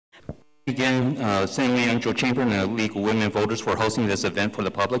Again, San Leandro Chamber and the League of Women Voters for hosting this event for the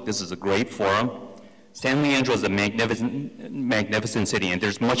public. This is a great forum. San Leandro is a magnificent city, and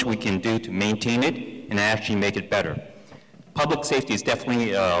there's much we can do to maintain it and actually make it better. Public safety is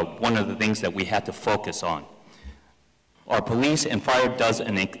definitely one of the things that we have to focus on. Our police and fire does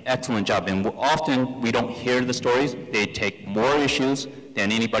an excellent job, and often we don't hear the stories. They take more issues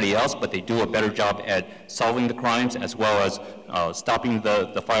than anybody else, but they do a better job at solving the crimes as well as stopping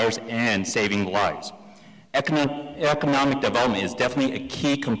the fires and saving lives. Economic development is definitely a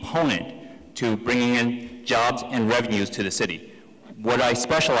key component to bringing in jobs and revenues to the city. What I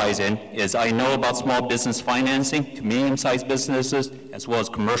specialize in is I know about small business financing to medium-sized businesses as well as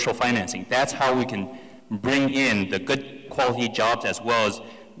commercial financing. That's how we can bring in the good quality jobs as well as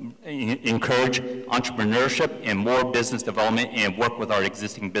encourage entrepreneurship and more business development and work with our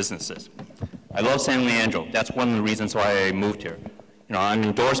existing businesses. I love San Leandro. That's one of the reasons why I moved here. You know, I'm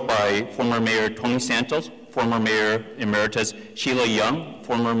endorsed by former Mayor Tony Santos, former Mayor Emeritus Sheila Young,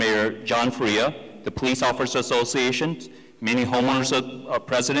 former Mayor John Faria, the Police Officers Association, many homeowners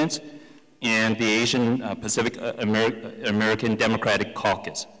presidents, and the Asian Pacific American Democratic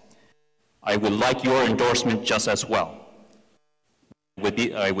Caucus. I would like your endorsement just as well.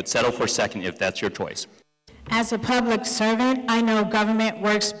 I would settle for second if that's your choice. As a public servant, I know government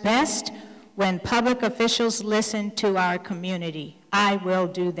works best when public officials listen to our community. I will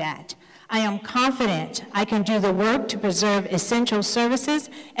do that. I am confident I can do the work to preserve essential services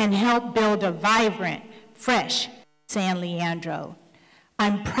and help build a vibrant, fresh San Leandro.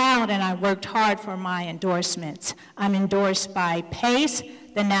 I'm proud and I worked hard for my endorsements. I'm endorsed by PACE,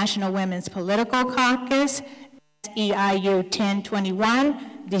 the National Women's Political Caucus, EIU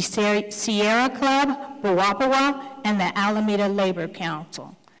 1021, the Sierra Club, Buwapawa, and the Alameda Labor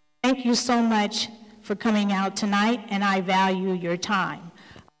Council. Thank you so much for coming out tonight, and I value your time.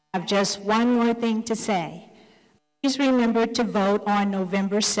 I have just one more thing to say. Please remember to vote on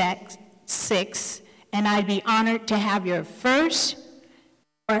November 6th, and I'd be honored to have your first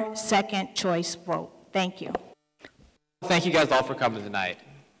or second choice vote. Thank you. Thank you guys all for coming tonight.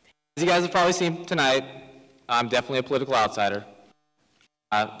 As you guys have probably seen tonight, I'm definitely a political outsider.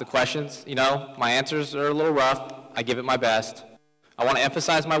 The questions, you know, my answers are a little rough. I give it my best. I want to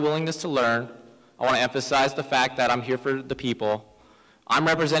emphasize my willingness to learn. I want to emphasize the fact that I'm here for the people. I'm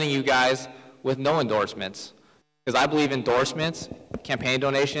representing you guys with no endorsements, because I believe endorsements, campaign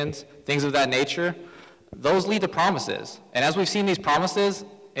donations, things of that nature, those lead to promises. And as we've seen these promises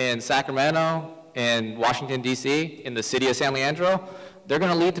in Sacramento, in Washington, D.C., in the city of San Leandro, they're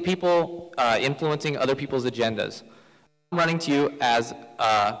going to lead to people influencing other people's agendas. I'm running to you as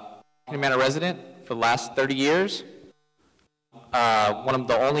a Washington resident for the last 30 years, one of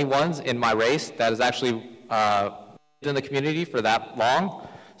the only ones in my race that has actually lived in the community for that long.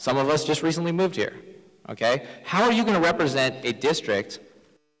 Some of us just recently moved here, okay? How are you going to represent a district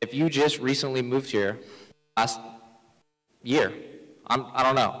if you just recently moved here last year? I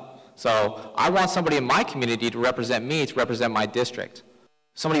don't know. So I want somebody in my community to represent me, to represent my district.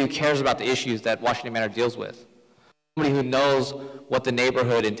 Somebody who cares about the issues that Washington Manor deals with. Somebody who knows what the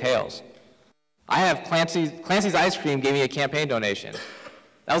neighborhood entails. I have Clancy's Ice Cream gave me a campaign donation.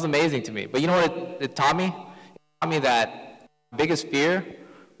 That was amazing to me. But you know what it taught me? It taught me that my biggest fear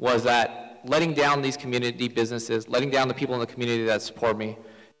was that letting down these community businesses, letting down the people in the community that support me,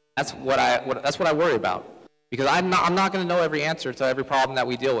 that's what I worry about. Because I'm not going to know every answer to every problem that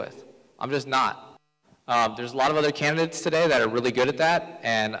we deal with. I'm just not. There's a lot of other candidates today that are really good at that,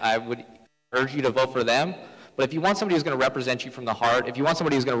 and I would urge you to vote for them. But if you want somebody who's going to represent you from the heart, if you want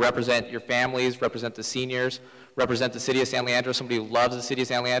somebody who's going to represent your families, represent the seniors, represent the city of San Leandro, somebody who loves the city of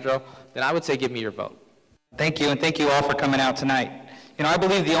San Leandro, then I would say give me your vote. Thank you, and thank you all for coming out tonight. You know, I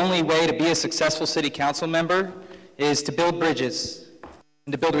believe the only way to be a successful city council member is to build bridges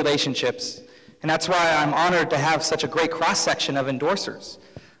and to build relationships. And that's why I'm honored to have such a great cross-section of endorsers.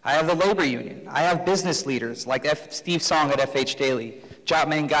 I have the labor union. I have business leaders like Steve Song at FH Daily, Jot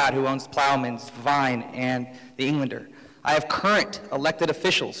Mangad, who owns Plowman's, Vine, and the Englander. I have current elected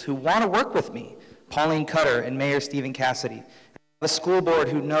officials who want to work with me, Pauline Cutter and Mayor Stephen Cassidy. The school board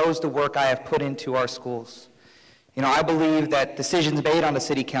who knows the work I have put into our schools. You know, I believe that decisions made on the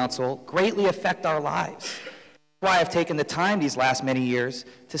city council greatly affect our lives. That's why I've taken the time these last many years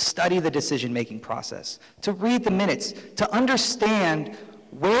to study the decision-making process, to read the minutes, to understand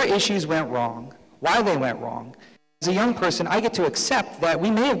where issues went wrong, why they went wrong. As a young person, I get to accept that we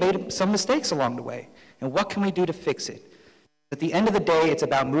may have made some mistakes along the way, and what can we do to fix it? At the end of the day, it's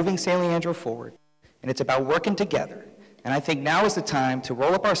about moving San Leandro forward, and it's about working together. And I think now is the time to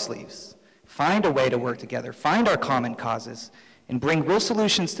roll up our sleeves, find a way to work together, find our common causes, and bring real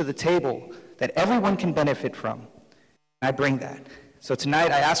solutions to the table that everyone can benefit from. And I bring that. So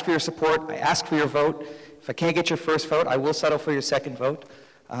tonight, I ask for your support. I ask for your vote. If I can't get your first vote, I will settle for your second vote.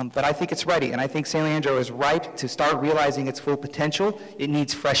 But I think it's ready, and I think San Leandro is ripe to start realizing its full potential. It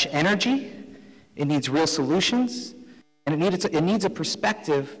needs fresh energy. It needs real solutions. And it needs a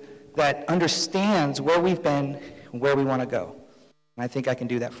perspective that understands where we've been and where we want to go. And I think I can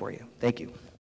do that for you. Thank you.